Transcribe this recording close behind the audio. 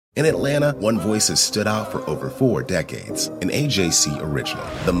In Atlanta, one voice has stood out for over 4 decades. An AJC original,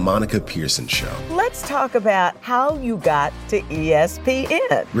 The Monica Pearson Show. Let's talk about how you got to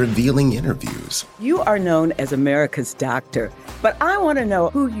ESPN. Revealing interviews. You are known as America's doctor, but I want to know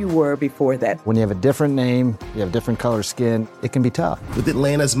who you were before that. When you have a different name, you have different color skin, it can be tough. With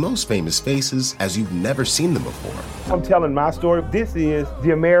Atlanta's most famous faces as you've never seen them before. I'm telling my story. This is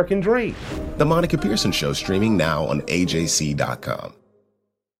the American dream. The Monica Pearson Show, streaming now on AJC.com.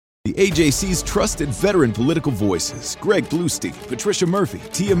 The AJC's trusted veteran political voices, Greg Bluestein, Patricia Murphy,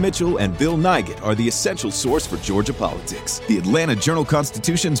 Tia Mitchell, and Bill Nygut, are the essential source for Georgia politics. The Atlanta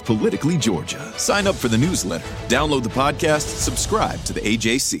Journal-Constitution's Politically Georgia. Sign up for the newsletter, download the podcast, subscribe to the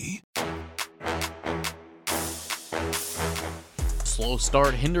AJC. Slow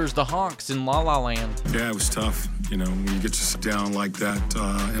start hinders the Hawks in La La Land. Yeah, it was tough. You know, when you get yourself down like that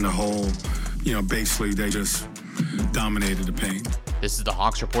in a hole, basically they just dominated the paint. This is the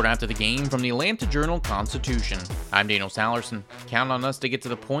Hawks Report after the game from the Atlanta Journal-Constitution. I'm Daniel Sallerson. Count on us to get to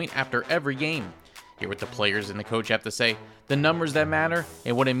the point after every game. Hear what the players and the coach have to say, the numbers that matter,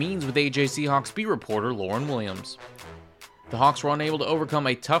 and what it means with AJC Hawks beat reporter Lauren Williams. The Hawks were unable to overcome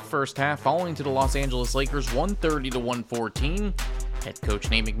a tough first half, falling to the Los Angeles Lakers 130-114. Head coach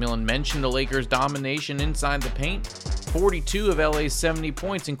Nate McMillan mentioned the Lakers' domination inside the paint. 42 of LA's 70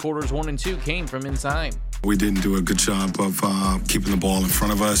 points in quarters 1 and 2 came from inside. We didn't do a good job of keeping the ball in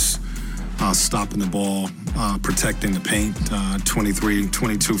front of us, stopping the ball, protecting the paint. 23,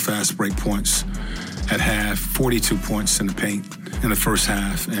 22 fast break points at half, 42 points in the paint in the first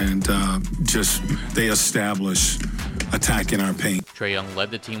half, and they established attacking our paint. Trae Young led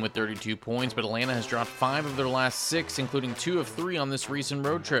the team with 32 points, but Atlanta has dropped 5 of their last 6, including 2 of 3 on this recent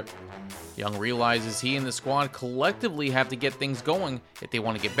road trip. Young realizes he and the squad collectively have to get things going if they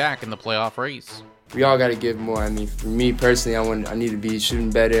want to get back in the playoff race. We all got to give more. I mean, for me personally, I need to be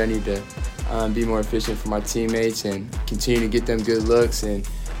shooting better. I need to be more efficient for my teammates and continue to get them good looks. And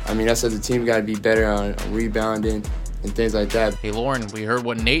I mean, that's what the team got to be better on rebounding and things like that. Hey, Lauren, we heard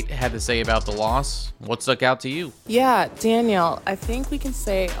what Nate had to say about the loss. What stuck out to you? Yeah, Daniel, I think we can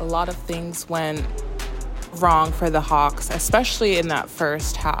say a lot of things went wrong for the Hawks, especially in that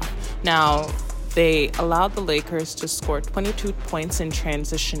first half. Now, they allowed the Lakers to score 22 points in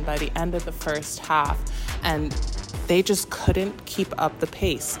transition by the end of the first half, and they just couldn't keep up the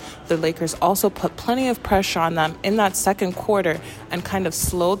pace. The Lakers also put plenty of pressure on them in that second quarter and kind of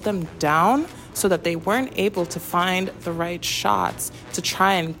slowed them down so that they weren't able to find the right shots to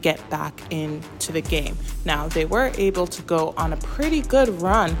try and get back into the game. Now, they were able to go on a pretty good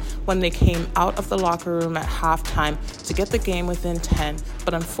run when they came out of the locker room at halftime to get the game within 10,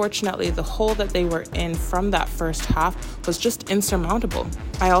 but unfortunately, the hole that they were in from that first half was just insurmountable.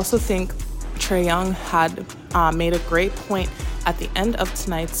 I also think Trae Young had made a great point at the end of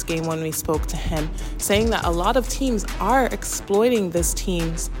tonight's game when we spoke to him, saying that a lot of teams are exploiting this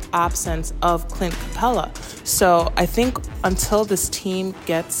team's absence of Clint Capella. So I think until this team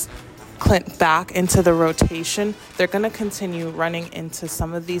gets Clint back into the rotation, they're going to continue running into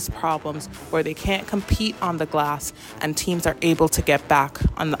some of these problems where they can't compete on the glass and teams are able to get back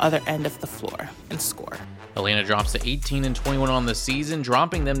on the other end of the floor and score. Atlanta drops to 18-21 on the season,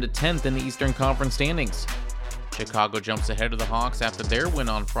 dropping them to 10th in the Eastern Conference standings. Chicago jumps ahead of the Hawks after their win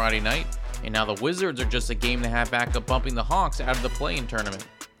on Friday night, and now the Wizards are just a game and a half back of bumping the Hawks out of the play-in tournament.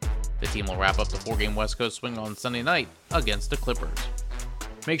 The team will wrap up the 4-game West Coast swing on Sunday night against the Clippers.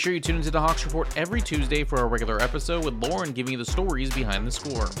 Make sure you tune into the Hawks Report every Tuesday for our regular episode with Lauren giving you the stories behind the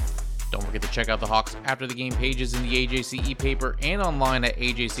score. Don't forget to check out the Hawks after the game pages in the AJC e-paper and online at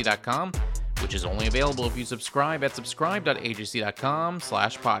ajc.com, which is only available if you subscribe at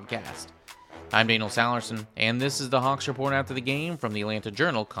subscribe.ajc.com/podcast. I'm Daniel Sallerson, and this is the Hawks Report after the game from the Atlanta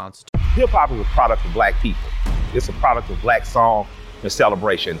Journal-Constitution. Hip-hop is a product of black people. It's a product of black song and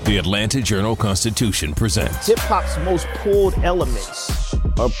celebration. The Atlanta Journal-Constitution presents hip-hop's most pulled elements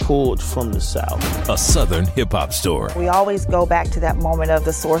are pulled from the South. A Southern hip-hop story. We always go back to that moment of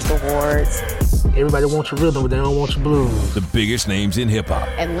the Source Awards. Everybody wants your rhythm, but they don't want your blues. The biggest names in hip-hop.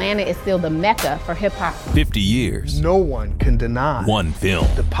 Atlanta is still the mecca for hip-hop. 50 years. No one can deny one film.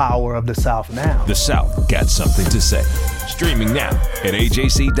 The power of the South now. The South got something to say. Streaming now at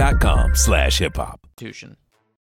ajc.com/hiphop.